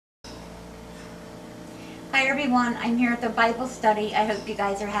Hi everyone, I'm here at the Bible study. I hope you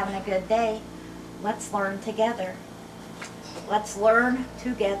guys are having a good day. Let's learn together. Let's learn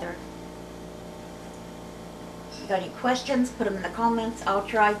together. If you got any questions, put them in the comments. I'll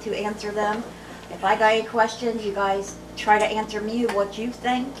try to answer them. If I got any questions, you guys try to answer me what you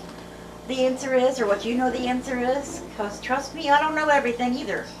think the answer is or what you know the answer is. Because trust me, I don't know everything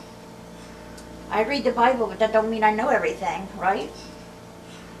either. I read the Bible, but that don't mean I know everything, right?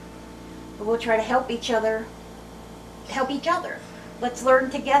 But we'll try to help each other. Let's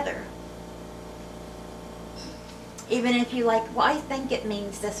learn together. Even if you like, well, I think it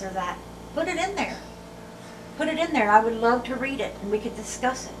means this or that. Put it in there. Put it in there. I would love to read it and we could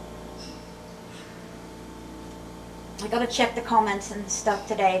discuss it. I got to check the comments and stuff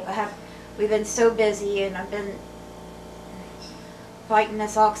today. We've been so busy and I've been fighting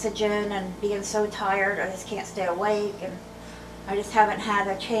this oxygen and being so tired. I just can't stay awake and I just haven't had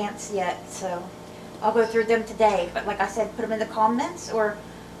a chance yet, so I'll go through them today. But like I said, put them in the comments, or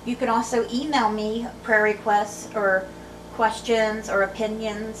you can also email me prayer requests or questions or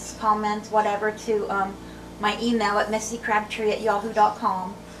opinions, comments, whatever, to my email at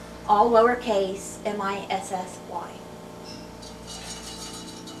missycrabtree@yahoo.com, all lowercase, MISSY.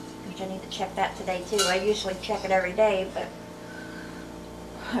 Which I need to check that today too. I usually check it every day, but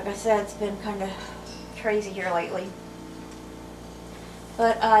like I said, it's been kind of crazy here lately.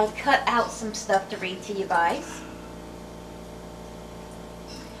 But I cut out some stuff to read to you guys.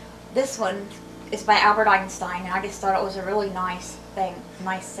 This one is by Albert Einstein, and I just thought it was a really nice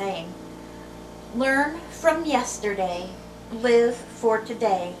saying. Learn from yesterday, live for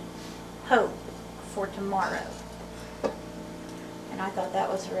today, hope for tomorrow. And I thought that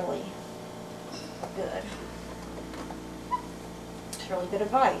was really good. It's really good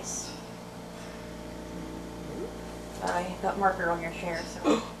advice. I got marker on your chair,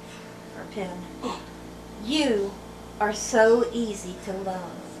 so, or pen. You are so easy to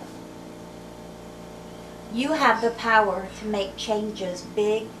love. You have the power to make changes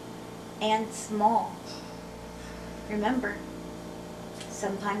big and small. Remember,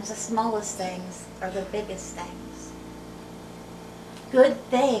 sometimes the smallest things are the biggest things. Good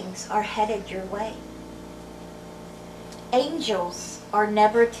things are headed your way. Angels are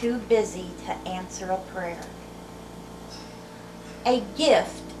never too busy to answer a prayer. A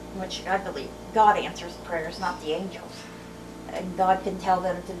gift, which I believe God answers prayers, not the angels. And God can tell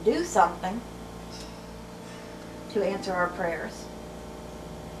them to do something to answer our prayers.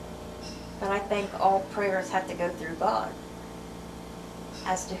 But I think all prayers have to go through God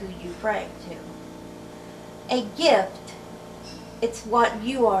as to who you pray to. A gift, it's what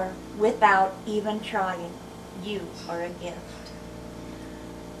you are without even trying. You are a gift.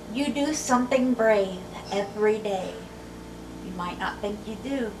 You do something brave every day. You might not think you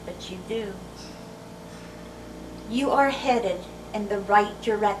do, but you do. You are headed in the right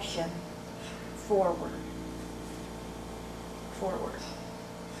direction, forward. Forward.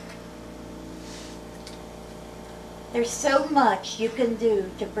 There's so much you can do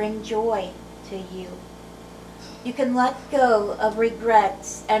to bring joy to you. You can let go of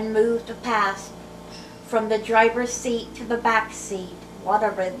regrets and move the past from the driver's seat to the back seat. What a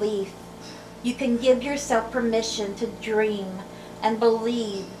relief. You can give yourself permission to dream and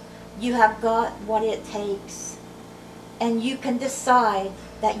believe you have got what it takes. And you can decide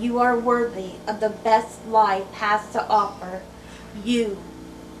that you are worthy of the best life has to offer. You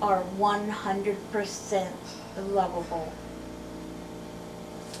are 100% lovable.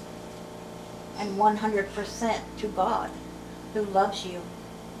 And 100% to God, who loves you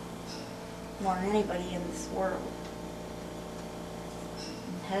more than anybody in this world.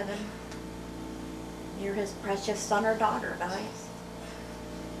 In heaven, you're his precious son or daughter, guys.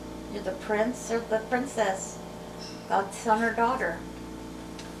 You're the prince or the princess, God's son or daughter.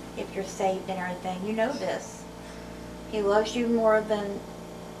 If you're saved and everything, you know this. He loves you more than,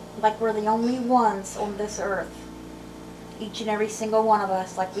 like we're the only ones on this earth. Each and every single one of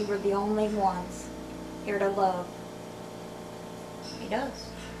us, like we were the only ones here to love. He does.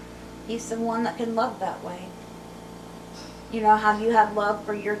 He's the one that can love that way. You know how you have love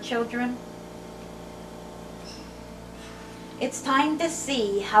for your children? It's time to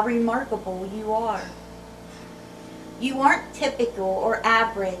see how remarkable you are. You aren't typical or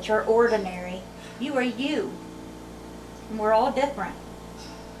average or ordinary. You are you. And we're all different.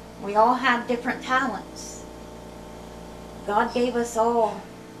 We all have different talents. God gave us all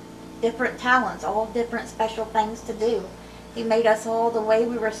different talents, all different special things to do. He made us all the way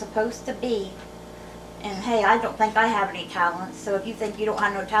we were supposed to be. And hey, I don't think I have any talents, so if you think you don't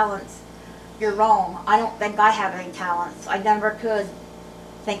have no talents, you're wrong. I don't think I have any talents. I never could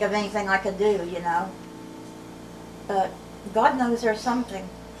think of anything I could do, you know. but God knows there's something.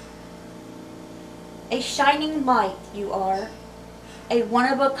 A shining light you are, a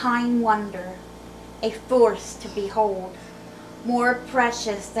one-of-a-kind wonder, a force to behold, more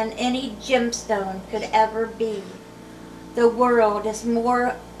precious than any gemstone could ever be. The world is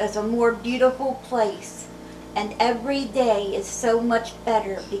a more beautiful place, and every day is so much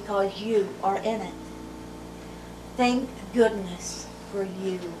better because you are in it. Thank goodness for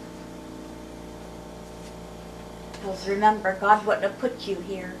you. Because remember, God wouldn't have put you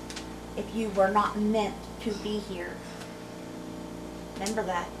here if you were not meant to be here. Remember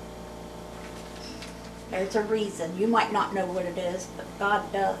that. There's a reason. You might not know what it is, but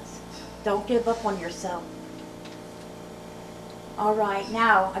God does. Don't give up on yourself. Alright,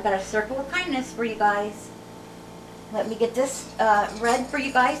 now I got a circle of kindness for you guys. Let me get this read for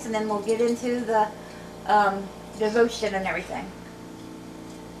you guys, and then we'll get into the devotion and everything.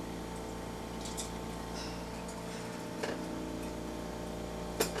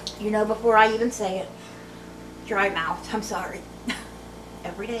 You know, before I even say it, dry mouth, I'm sorry.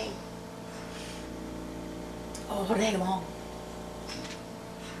 Every day. All day long.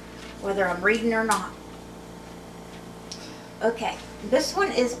 Whether I'm reading or not. Okay, this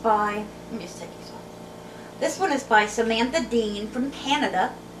one is by, let me just take these off. This one is by Samantha Dean from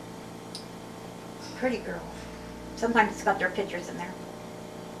Canada. Pretty girl. Sometimes it's got their pictures in there.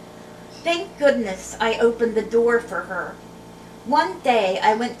 Thank goodness I opened the door for her. One day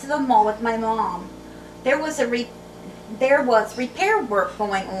I went to the mall with my mom. There was repair work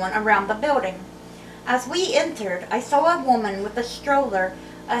going on around the building. As we entered, I saw a woman with a stroller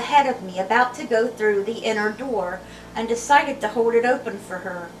ahead of me about to go through the inner door and decided to hold it open for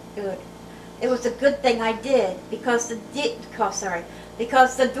her. Good. It was a good thing I did because the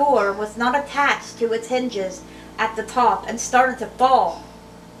door was not attached to its hinges at the top and started to fall.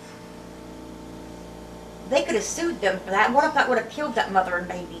 They could have sued them for that. What if that would have killed that mother and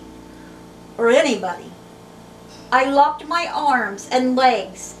baby? Or anybody? I locked my arms and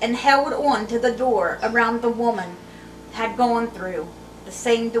legs and held on to the door around the woman had gone through. The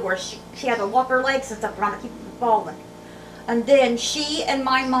same door. She had to lock her legs and stuff around to keep them from falling. And then she and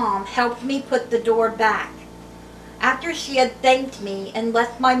my mom helped me put the door back. After she had thanked me and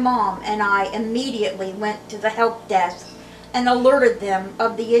left, my mom and I immediately went to the help desk and alerted them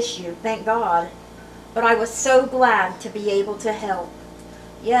of the issue. Thank God. But I was so glad to be able to help.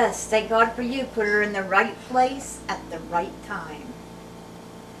 Yes, thank God for you. Put her in the right place at the right time.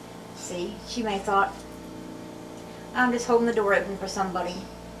 See, she may have thought, I'm just holding the door open for somebody.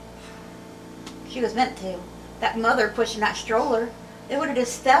 She was meant to. That mother pushing that stroller, it would have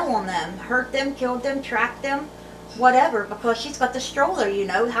just fell on them, hurt them, killed them, tracked them, whatever, because she's got the stroller, you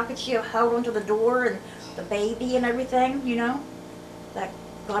know. How could she have held onto the door and the baby and everything, you know? That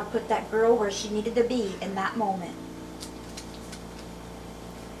God put that girl where she needed to be in that moment.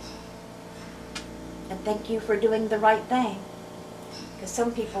 And thank you for doing the right thing. Because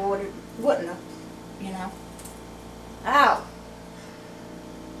some people wouldn't have, you know. Ow!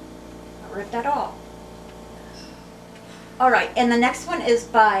 I ripped that off. Alright, and the next one is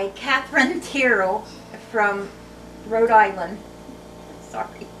by Catherine Tyrrell from Rhode Island.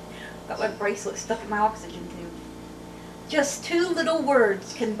 Sorry. Got my bracelet stuck in my oxygen tube. Just 2 little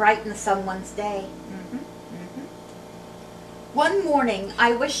words can brighten someone's day. One morning,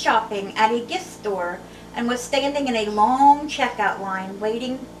 I was shopping at a gift store and was standing in a long checkout line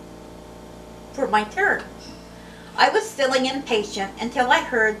waiting for my turn. I was feeling impatient until I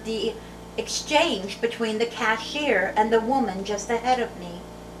heard the exchange between the cashier and the woman just ahead of me.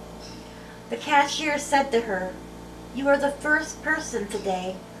 The cashier said to her, "You are the first person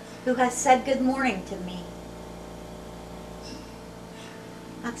today who has said good morning to me."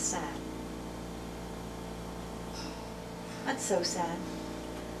 That's sad. That's so sad.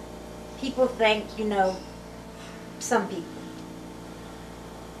 People think, you know, some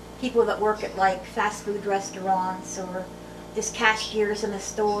people that work at like fast food restaurants or just cashiers in a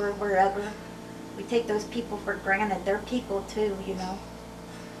store or wherever, we take those people for granted. They're people too, you know.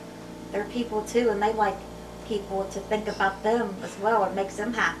 They're people too, and they like people to think about them as well. It makes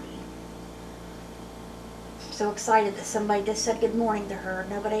them happy. So excited that somebody just said good morning to her.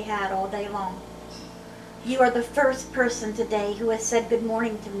 Nobody had all day long. You are the first person today who has said good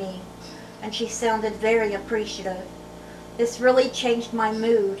morning to me, and she sounded very appreciative. This really changed my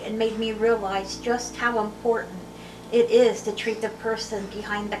mood and made me realize just how important it is to treat the person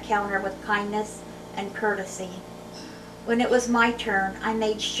behind the counter with kindness and courtesy. When it was my turn, I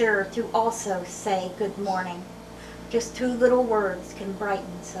made sure to also say good morning. Just 2 little words can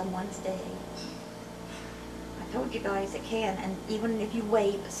brighten someone's day. I told you guys it can, and even if you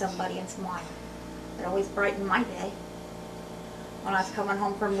wave at somebody and smile, It always brightened my day. When I was coming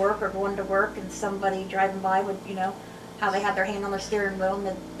home from work or going to work and somebody driving by would, you know, how they had their hand on their steering wheel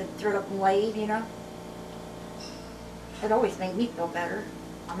and they'd throw it up and wave, you know. It always made me feel better.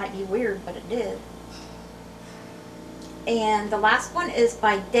 I might be weird, but it did. And the last one is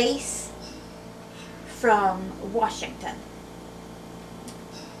by Dace from Washington.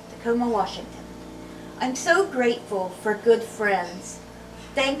 Tacoma, Washington. I'm so grateful for good friends.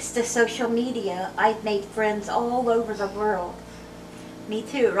 Thanks to social media, I've made friends all over the world. Me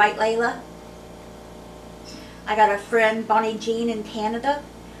too, right, Layla? I got a friend, Bonnie Jean, in Canada,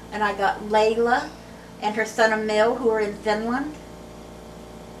 and I got Layla and her son Emil, who are in Finland.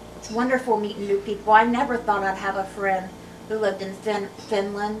 It's wonderful meeting new people. I never thought I'd have a friend who lived in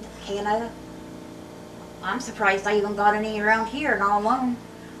Finland, Canada. I'm surprised I even got any around here and all alone.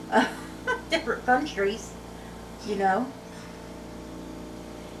 Different countries, you know.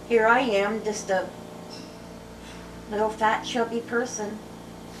 Here I am, just a little fat chubby person,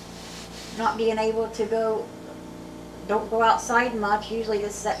 not being able to don't go outside much, usually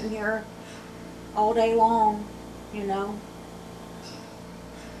just sitting here all day long, you know.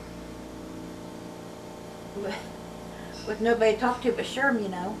 With nobody to talk to but Sherm, you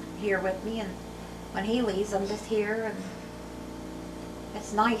know, here with me, and when he leaves I'm just here, and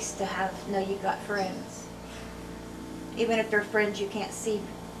it's nice to know you got friends. Even if they're friends you can't see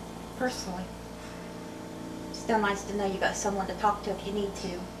personally. It's still nice to know you got someone to talk to if you need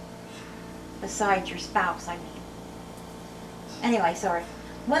to. Besides your spouse, I mean. Anyway, sorry.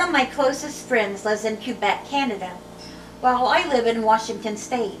 One of my closest friends lives in Quebec, Canada, while I live in Washington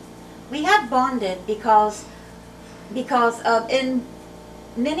State. We have bonded because of in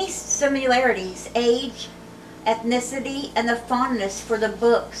many similarities, age, ethnicity, and the fondness for the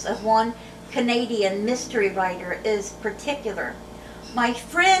books of one Canadian mystery writer is particular. My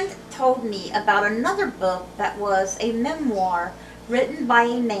friend told me about another book that was a memoir written by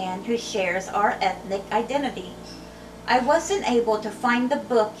a man who shares our ethnic identity. I wasn't able to find the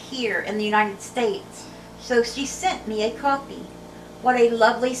book here in the United States, so she sent me a copy. What a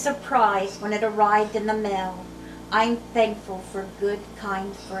lovely surprise when it arrived in the mail. I'm thankful for good,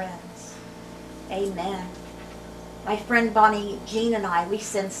 kind friends. Amen. My friend Bonnie Jean and I, we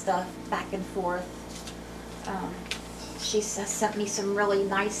send stuff back and forth. She sent me some really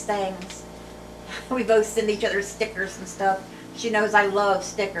nice things. We both send each other stickers and stuff. She knows I love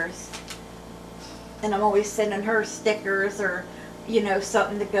stickers. And I'm always sending her stickers or, you know,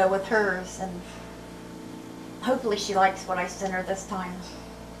 something to go with hers. And hopefully she likes what I sent her this time.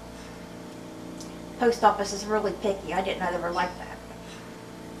 Post office is really picky. I didn't know they were like that.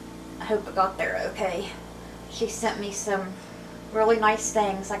 I hope it got there okay. She sent me some really nice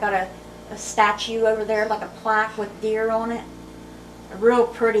things. I got a statue over there, like a plaque with deer on it. A real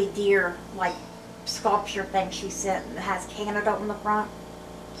pretty deer, like sculpture thing she sent. It has Canada on the front.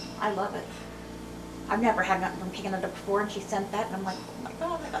 I love it. I've never had nothing from Canada before, and she sent that, and I'm like, oh my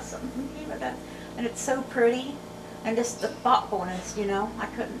God, I got something from Canada. And it's so pretty, and just the thoughtfulness, you know. I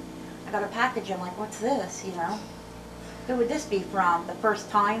got a package, I'm like, what's this, you know? Who would this be from? The first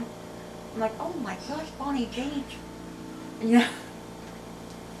time? I'm like, oh my gosh, Bonnie Jean. And, you know,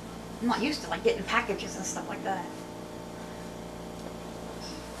 I'm not used to like getting packages and stuff like that.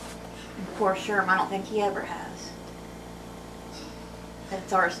 And poor Sherm, I don't think he ever has.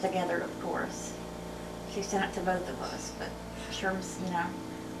 It's ours together, of course. She sent it to both of us, but Sherm's, you know.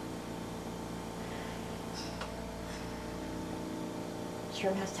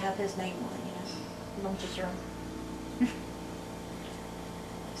 Sherm has to have his name on it, you know. Belongs to Sherm.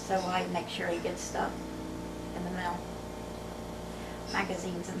 So I make sure he gets stuff in the mail.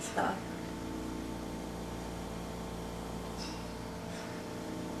 Magazines and stuff.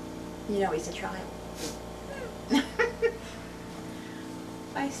 You know he's a child.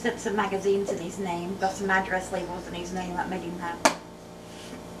 I sent some magazines in his name, got some address labels in his name, that made him happy.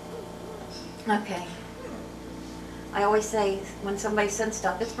 Okay. I always say when somebody sends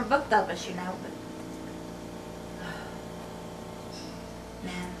stuff, it's for both of us, you know, but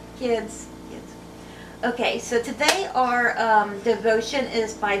man, kids. Okay, so today our devotion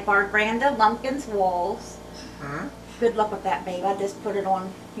is by Barbranda Lumpkins Walls. Good luck with that, babe. I just put it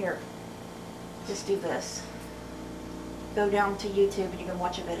on here. Just do this. Go down to YouTube and you can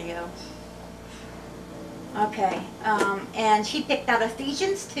watch a video. Okay, and she picked out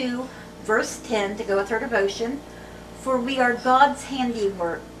Ephesians 2, verse 10 to go with her devotion. For we are God's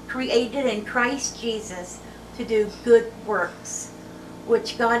handiwork, created in Christ Jesus to do good works,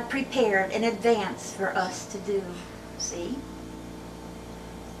 which God prepared in advance for us to do. See?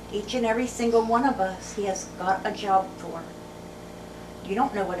 Each and every single one of us, He has got a job for. You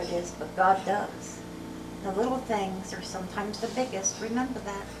don't know what it is, but God does. The little things are sometimes the biggest. Remember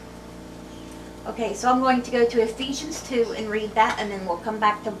that. Okay, so I'm going to go to Ephesians 2 and read that, and then we'll come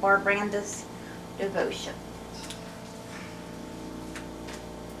back to Barbranda's devotion.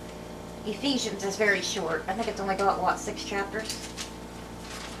 Ephesians is very short. I think it's only got, what, 6 chapters?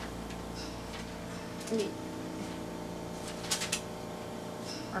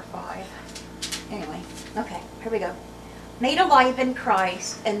 Or 5. Anyway, okay, here we go. Made alive in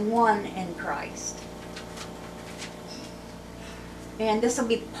Christ and one in Christ. And this will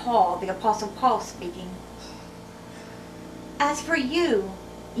be Paul, the Apostle Paul speaking. As for you,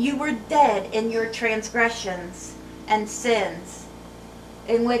 you were dead in your transgressions and sins,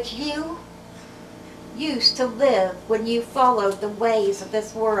 in which you used to live when you followed the ways of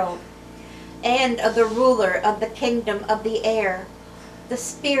this world, and of the ruler of the kingdom of the air, the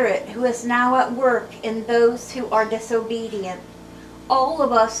Spirit who is now at work in those who are disobedient. All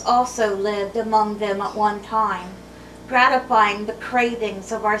of us also lived among them at one time, gratifying the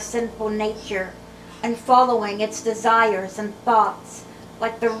cravings of our sinful nature and following its desires and thoughts.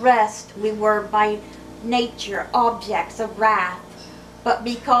 Like the rest, we were by nature objects of wrath. But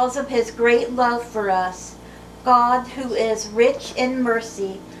because of his great love for us, God, who is rich in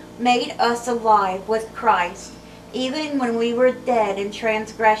mercy, made us alive with Christ, even when we were dead in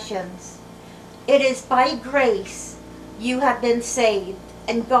transgressions. It is by grace you have been saved,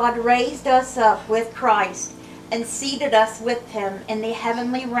 and God raised us up with Christ and seated us with him in the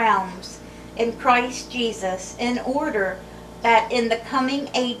heavenly realms in Christ Jesus, in order that in the coming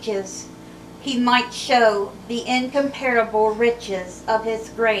ages he might show the incomparable riches of his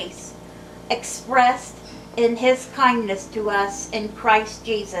grace, expressed in his kindness to us in Christ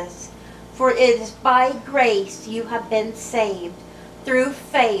Jesus. For it is by grace you have been saved, through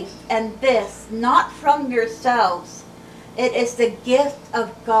faith, and this not from yourselves. It is the gift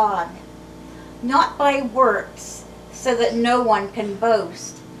of God, not by works, so that no one can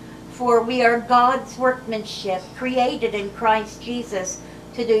boast. For we are God's workmanship, created in Christ Jesus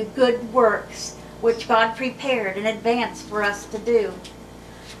to do good works, which God prepared in advance for us to do.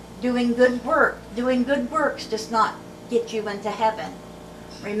 Doing good works does not get you into heaven.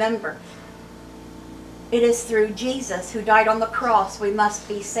 Remember, it is through Jesus who died on the cross we must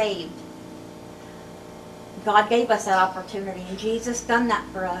be saved. God gave us that opportunity, and Jesus done that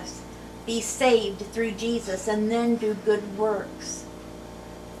for us. Be saved through Jesus and then do good works.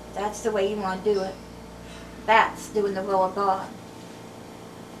 That's the way you want to do it. That's doing the will of God.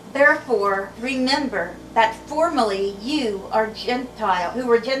 Therefore, remember that formerly you are who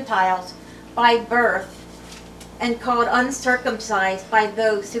were Gentiles by birth, and called uncircumcised by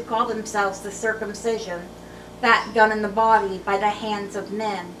those who call themselves the circumcision, that done in the body by the hands of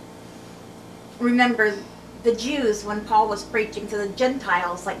men. Remember the Jews when Paul was preaching to the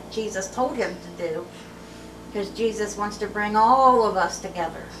Gentiles like Jesus told him to do, because Jesus wants to bring all of us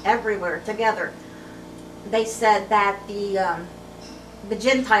together, everywhere together. They said that the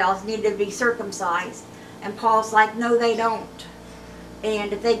Gentiles needed to be circumcised, and Paul's like, no, they don't.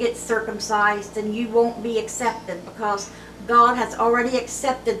 And if they get circumcised, then you won't be accepted, because God has already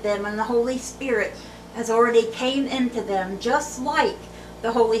accepted them, and the Holy Spirit has already came into them, just like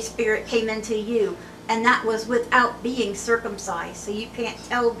the Holy Spirit came into you. And that was without being circumcised. So you can't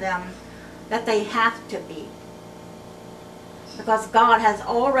tell them that they have to be, because God has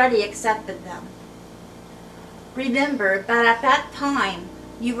already accepted them. Remember that at that time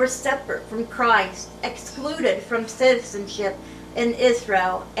you were separate from Christ, excluded from citizenship in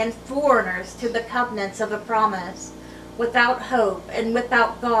Israel, and foreigners to the covenants of the promise, without hope and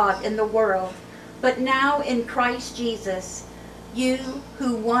without God in the world. But now in Christ Jesus, you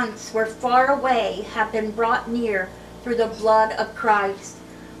who once were far away have been brought near through the blood of Christ.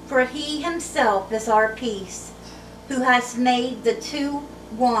 For he himself is our peace, who has made the two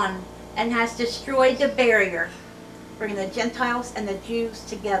one, and has destroyed the barrier, bringing the Gentiles and the Jews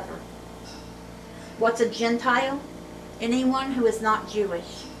together. What's a Gentile? Anyone who is not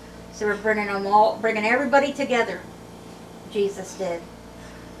Jewish. So we're bringing everybody together. Jesus did.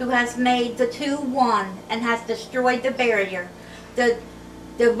 Who has made the two one, and has destroyed the barrier, the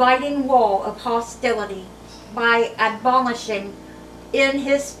dividing wall of hostility, by abolishing in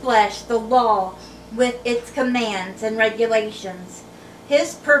his flesh the law with its commands and regulations.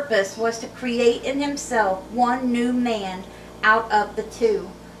 His purpose was to create in himself one new man out of the two,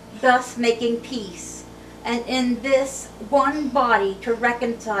 thus making peace, and in this one body to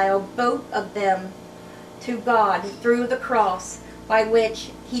reconcile both of them to God through the cross, by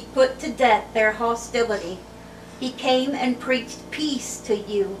which he put to death their hostility. He came and preached peace to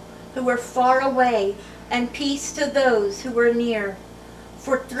you who were far away, and peace to those who were near.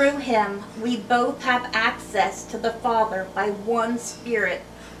 For through him we both have access to the Father by one Spirit,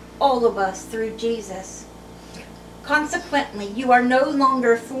 all of us through Jesus. Consequently, you are no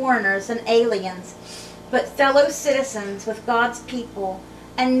longer foreigners and aliens, but fellow citizens with God's people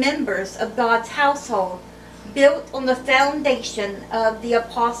and members of God's household, built on the foundation of the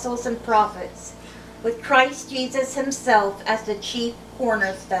apostles and prophets, with Christ Jesus himself as the chief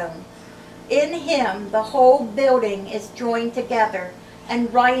cornerstone. In him the whole building is joined together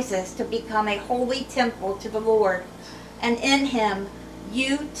and rises to become a holy temple to the Lord. And in him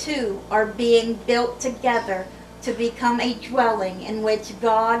you too are being built together to become a dwelling in which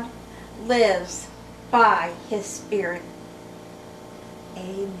God lives by his Spirit.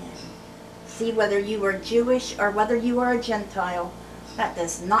 Amen. See, whether you are Jewish or whether you are a Gentile, that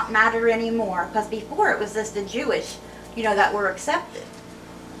does not matter anymore. Because before it was just the Jewish, that were accepted.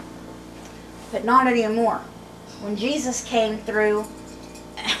 But not anymore. When Jesus came through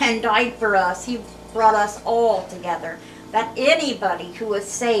and died for us, he brought us all together. That anybody who is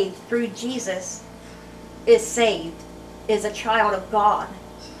saved through Jesus is saved, is a child of God.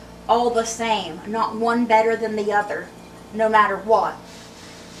 All the same, not one better than the other, no matter what.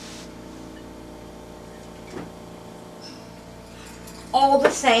 All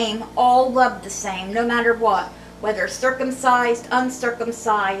the same, all loved the same, no matter what. Whether circumcised,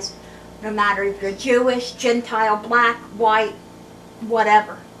 uncircumcised, no matter if you're Jewish, Gentile, black, white,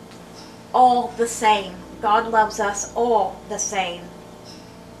 whatever. All the same. God loves us all the same.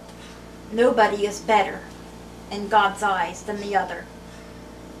 Nobody is better in God's eyes than the other.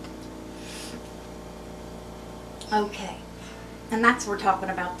 Okay. And that's we're talking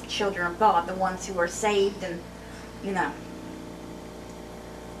about the children of God, the ones who are saved and,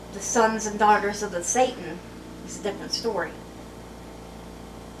 the sons and daughters of the Satan is a different story.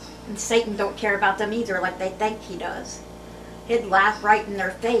 And Satan don't care about them either like they think he does. He'd laugh right in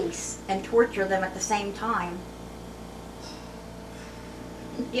their face and torture them at the same time.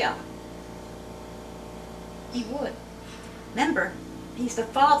 Yeah. He would. Remember, he's the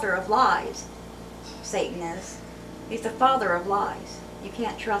father of lies. Satan is. He's the father of lies. You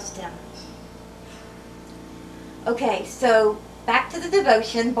can't trust him. Okay, so back to the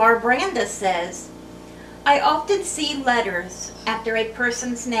devotion. Barbranda says, I often see letters after a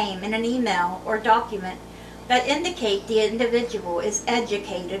person's name in an email or document that indicate the individual is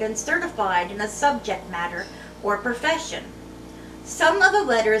educated and certified in a subject matter or profession. Some of the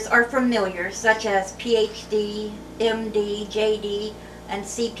letters are familiar, such as PhD, MD, JD, and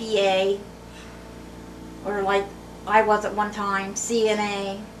CPA, or like I was at one time,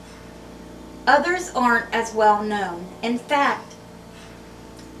 CNA. Others aren't as well known. In fact,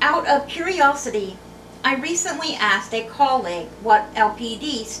 out of curiosity, I recently asked a colleague what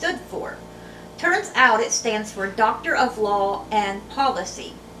LPD stood for. Turns out it stands for Doctor of Law and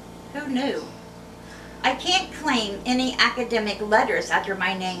Policy. Who knew? I can't claim any academic letters after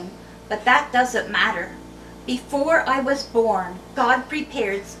my name, but that doesn't matter. Before I was born, God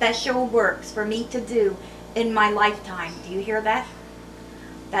prepared special works for me to do in my lifetime. Do you hear that?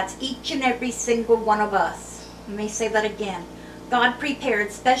 That's each and every single one of us. Let me say that again. God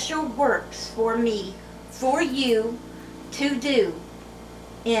prepared special works for me, for you, to do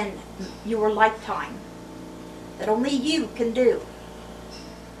in your lifetime. That only you can do.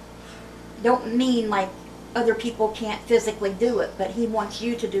 Don't mean like other people can't physically do it, but he wants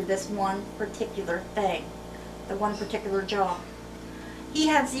you to do this one particular thing, the one particular job. He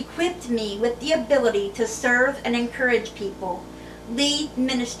has equipped me with the ability to serve and encourage people, lead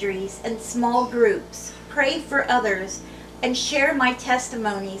ministries and small groups, pray for others, and share my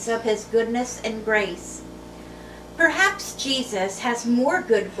testimonies of his goodness and grace. Perhaps Jesus has more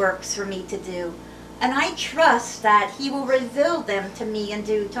good works for me to do, and I trust that he will reveal them to me in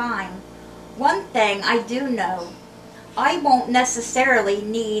due time. One thing I do know, I won't necessarily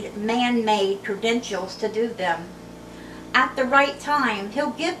need man-made credentials to do them. At the right time,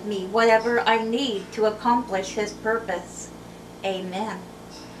 he'll give me whatever I need to accomplish his purpose. Amen.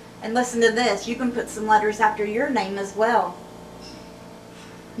 And listen to this, you can put some letters after your name as well.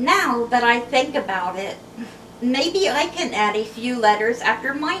 Now that I think about it, maybe I can add a few letters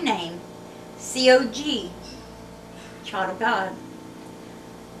after my name. COG, Child of God.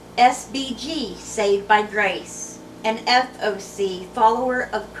 SBG, Saved by Grace. And FOC, Follower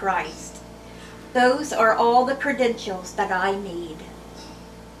of Christ. Those are all the credentials that I need.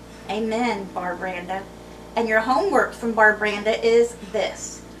 Amen, Barbranda. And your homework from Barbranda is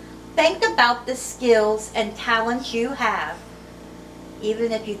this. Think about the skills and talents you have.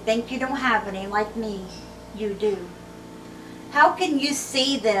 Even if you think you don't have any, like me, you do. How can you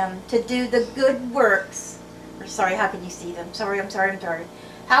see them to do the good works Or sorry, how can you see them? I'm sorry.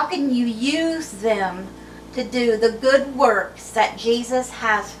 How can you use them to do the good works that Jesus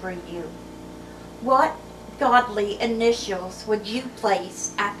has for you? What godly initials would you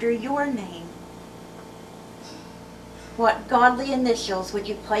place after your name? What godly initials would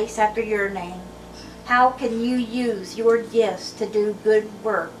you place after your name? How can you use your gifts to do good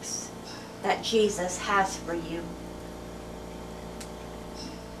works that Jesus has for you?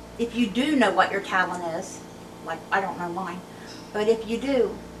 If you do know what your talent is, like I don't know mine, but if you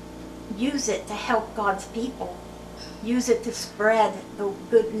do, use it to help God's people. Use it to spread the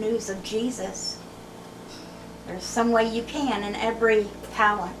good news of Jesus. There's some way you can in every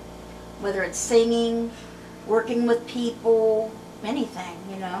talent, whether it's singing, working with people, anything,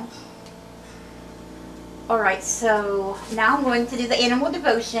 you know. Alright, so now I'm going to do the animal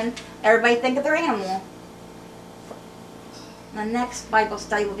devotion. Everybody think of their animal. The next Bible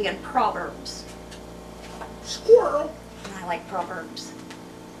study will be in Proverbs. Squirrel. I like Proverbs.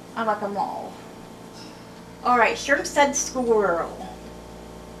 I like them all. Alright, Sherm said squirrel.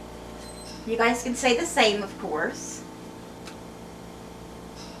 You guys can say the same, of course.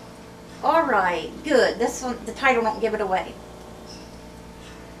 Alright, good. This one, the title won't give it away.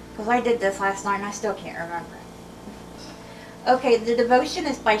 Because I did this last night and I still can't remember. Okay, the devotion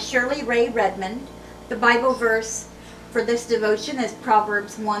is by Shirley Ray Redmond. The Bible verse for this devotion is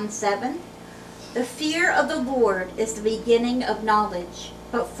Proverbs 1:7. The fear of the Lord is the beginning of knowledge,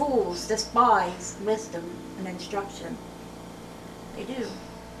 but fools despise wisdom and instruction. They do.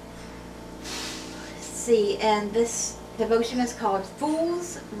 Let's see, and this devotion is called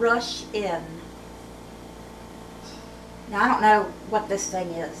Fools Rush In. Now, I don't know what this thing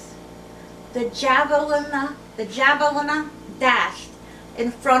is. The javelina dashed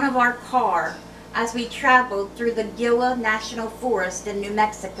in front of our car as we traveled through the Gila National Forest in New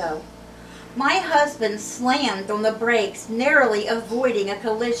Mexico. My husband slammed on the brakes, narrowly avoiding a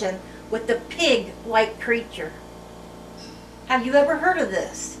collision with the pig-like creature. Have you ever heard of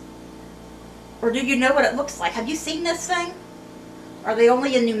this? Or do you know what it looks like? Have you seen this thing? Are they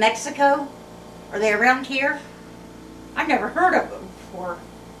only in New Mexico? Are they around here? I've never heard of them before.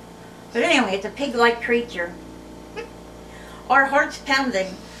 But anyway, it's a pig-like creature. Our hearts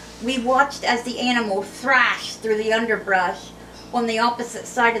pounding, we watched as the animal thrashed through the underbrush on the opposite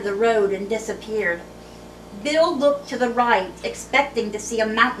side of the road and disappeared. Bill looked to the right, expecting to see a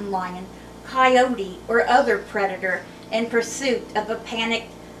mountain lion, coyote, or other predator in pursuit of a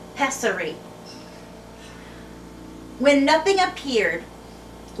panicked peasantry. When nothing appeared,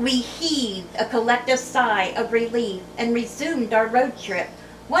 we heaved a collective sigh of relief and resumed our road trip,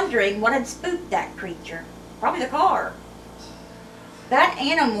 wondering what had spooked that creature. Probably the car. That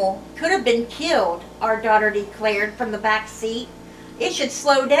animal could have been killed, our daughter declared from the back seat. It should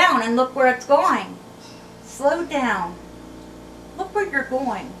slow down and look where it's going. Slow down. Look where you're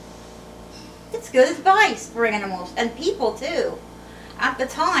going. It's good advice for animals and people too. At the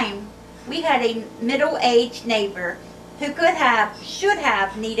time, we had a middle-aged neighbor who should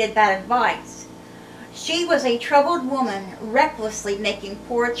have needed that advice. She was a troubled woman, recklessly making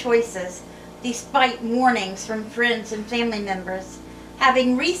poor choices, despite warnings from friends and family members.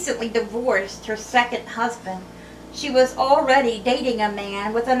 Having recently divorced her second husband, she was already dating a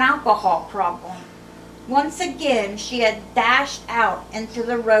man with an alcohol problem. Once again, she had dashed out into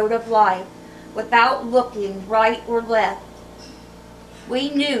the road of life without looking right or left. We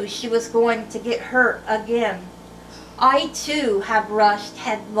knew she was going to get hurt again. I too have rushed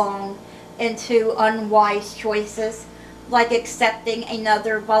headlong into unwise choices, like accepting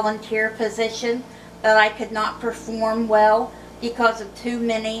another volunteer position that I could not perform well because of too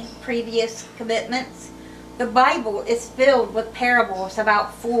many previous commitments. The Bible is filled with parables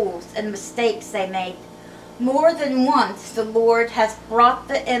about fools and mistakes they make. More than once the Lord has brought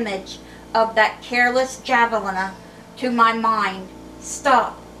the image of that careless javelina to my mind.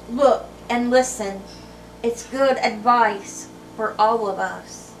 Stop, look, and listen. It's good advice for all of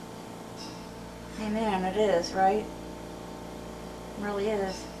us. Amen, it is, right? It really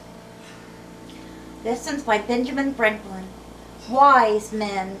is. This one's by Benjamin Franklin. Wise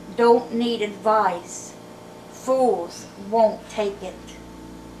men don't need advice. Fools won't take it.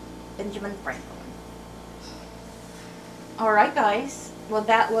 Benjamin Franklin. Alright guys, well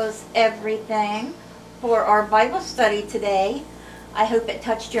that was everything for our Bible study today. I hope it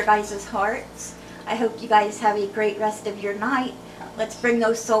touched your guys' hearts. I hope you guys have a great rest of your night. Let's bring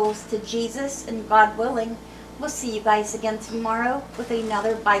those souls to Jesus, and God willing, we'll see you guys again tomorrow with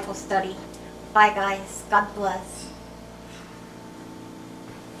another Bible study. Bye guys. God bless.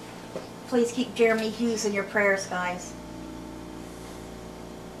 Please keep Jeremy Hughes in your prayers, guys.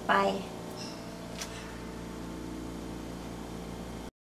 Bye.